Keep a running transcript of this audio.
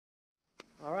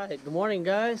Alright, good morning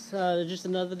guys. Just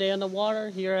another day on the water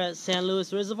here at San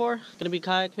Luis Reservoir. Gonna be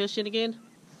kayak fishing again.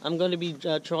 I'm gonna be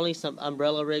trolling some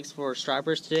umbrella rigs for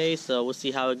stripers today, so we'll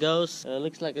see how it goes.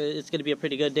 Looks like it's gonna be a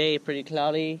pretty good day, pretty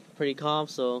cloudy, pretty calm,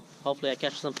 so hopefully I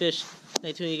catch some fish.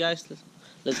 Stay tuned you guys,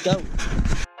 let's go.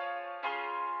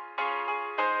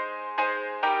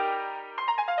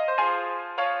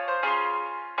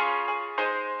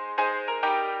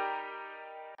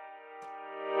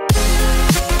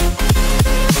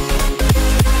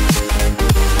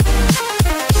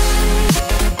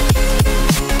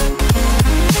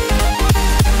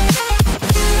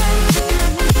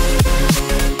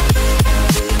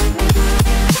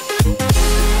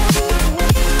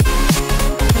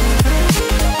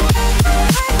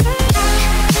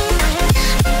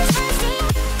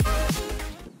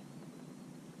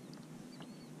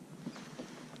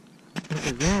 Look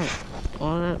at that,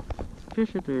 all that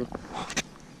fish right there.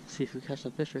 See if we catch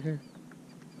some fish right here.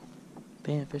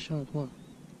 Bam, fish on, come on.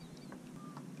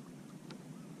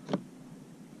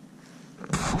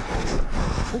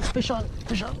 Oh, fish on,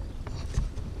 fish on.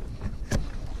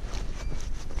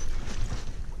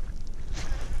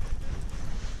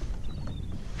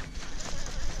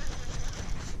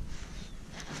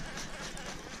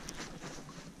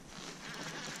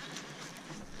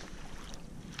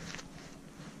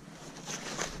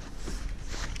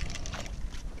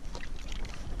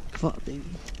 Come on, baby.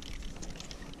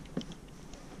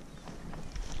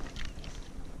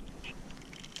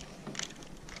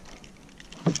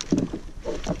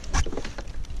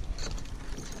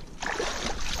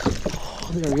 Oh,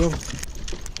 there we go.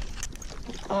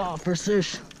 Oh, first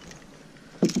fish.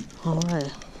 All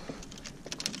right.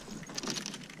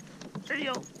 There you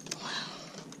go.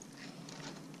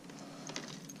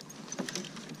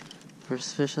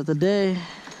 First fish of the day.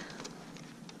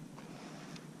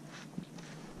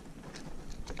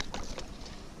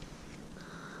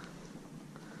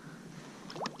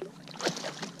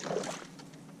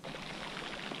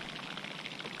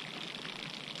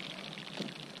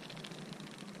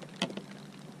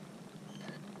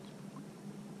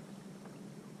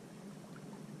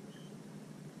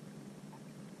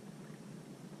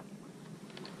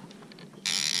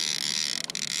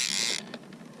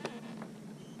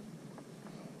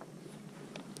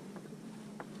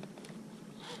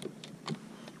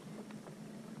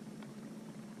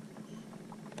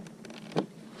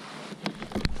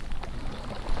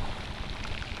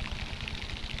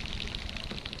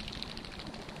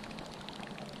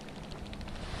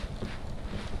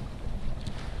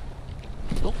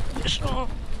 Oh, fish on.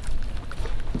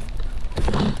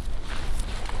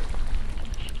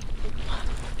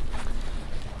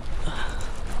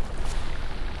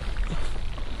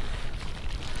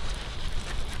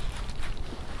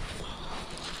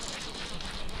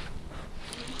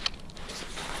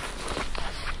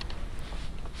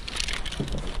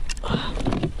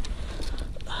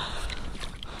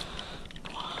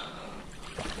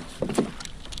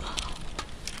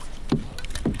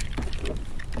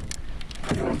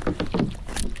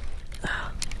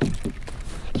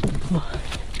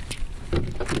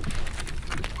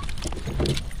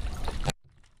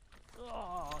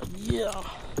 Oh, yeah.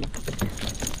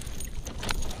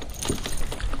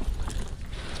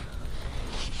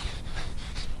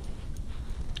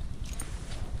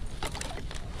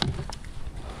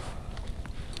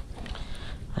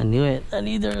 I knew it. I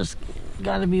knew there's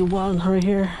gotta be one right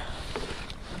here.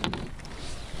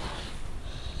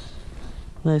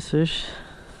 Nice fish.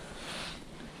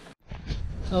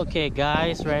 Okay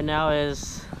guys, right now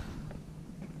is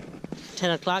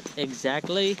 10 o'clock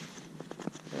exactly.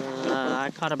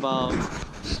 I caught about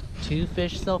 2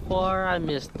 fish so far. I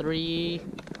missed 3.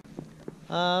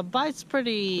 Bite's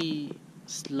pretty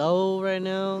slow right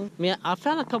now. I mean, I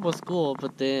found a couple of school,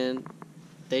 but then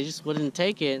they just wouldn't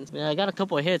take it. I mean, I got a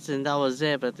couple of hits and that was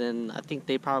it, but then I think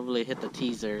they probably hit the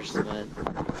teasers. But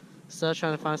still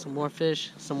trying to find some more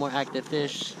fish, some more active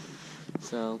fish.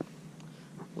 So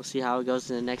we'll see how it goes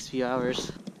in the next few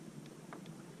hours.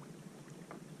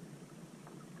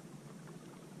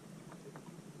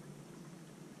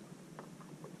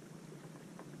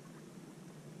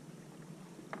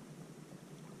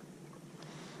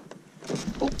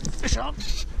 Oh, fish on.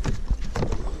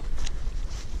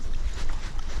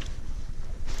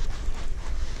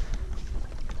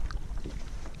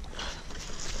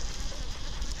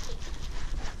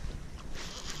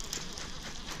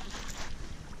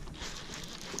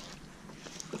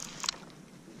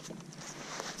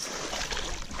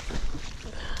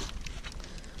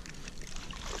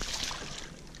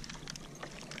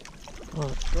 Oh,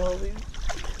 slowly.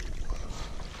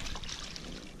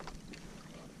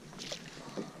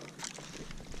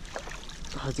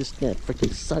 Oh, this net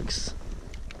freaking sucks.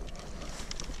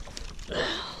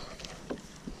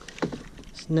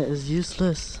 This net is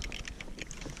useless.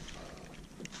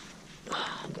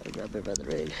 Gotta grab it by the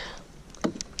rig.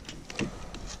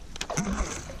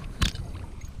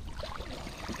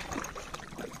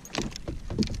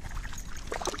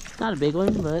 Not a big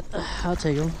one, but I'll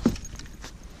take them.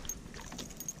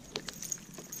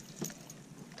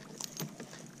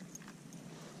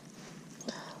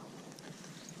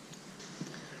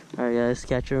 Alright guys,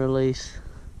 catch and release.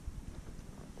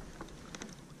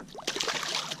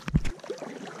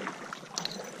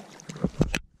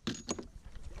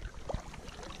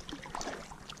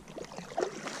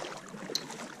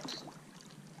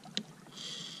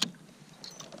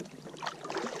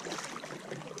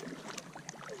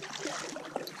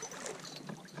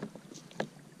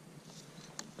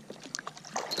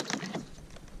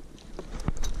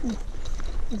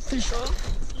 Fish off.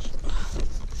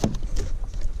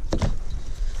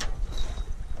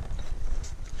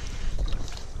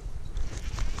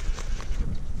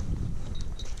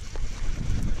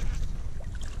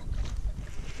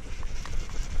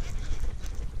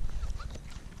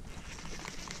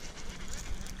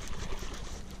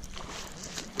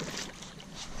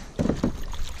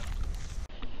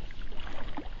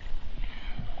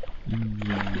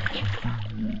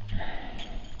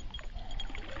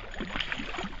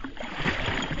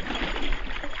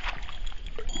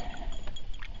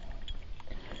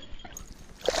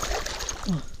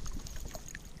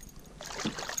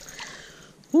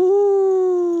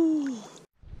 Woo!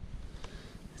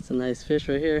 It's a nice fish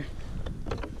right here.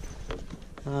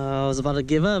 I was about to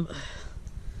give up.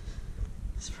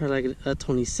 It's probably like a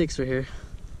 26 right here.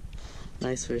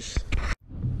 Nice fish.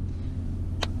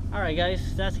 Alright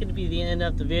guys, that's going to be the end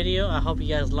of the video. I hope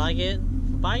you guys like it.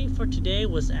 Bite for today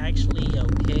was actually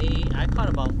okay. I caught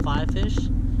about 5 fish.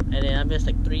 And then I missed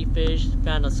like 3 fish.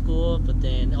 Found a school, but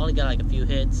then only got like a few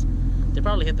hits. They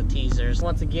probably hit the teasers.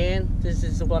 Once again, this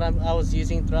is what I was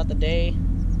using throughout the day.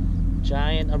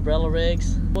 Giant umbrella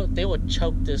rigs. They would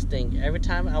choke this thing. Every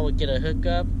time I would get a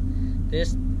hookup,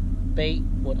 this bait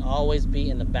would always be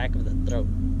in the back of the throat.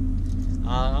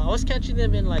 I was catching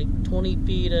them in like 20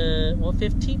 feet,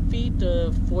 15 feet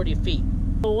to 40 feet.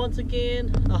 So once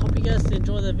again, I hope you guys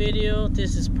enjoy the video.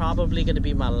 This is probably going to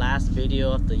be my last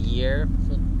video of the year,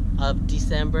 of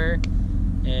December.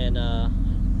 And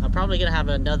I'm probably going to have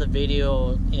another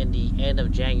video in the end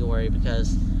of January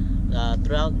because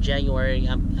throughout January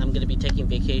I'm going to be taking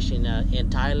vacation in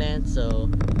Thailand.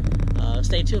 So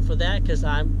stay tuned for that because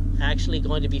I'm actually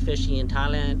going to be fishing in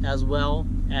Thailand as well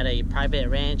at a private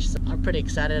ranch. So I'm pretty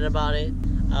excited about it.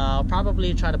 I'll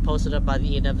probably try to post it up by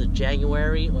the end of the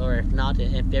January, or if not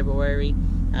in February.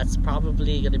 That's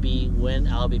probably going to be when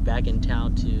I'll be back in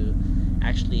town to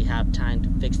actually have time to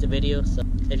fix the video. So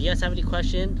if you guys have any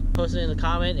questions, post it in the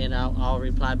comment and I'll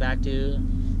reply back to you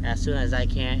as soon as I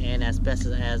can and as best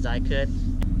as I could.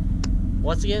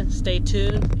 Once again, stay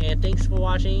tuned and thanks for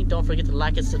watching. Don't forget to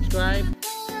like and subscribe.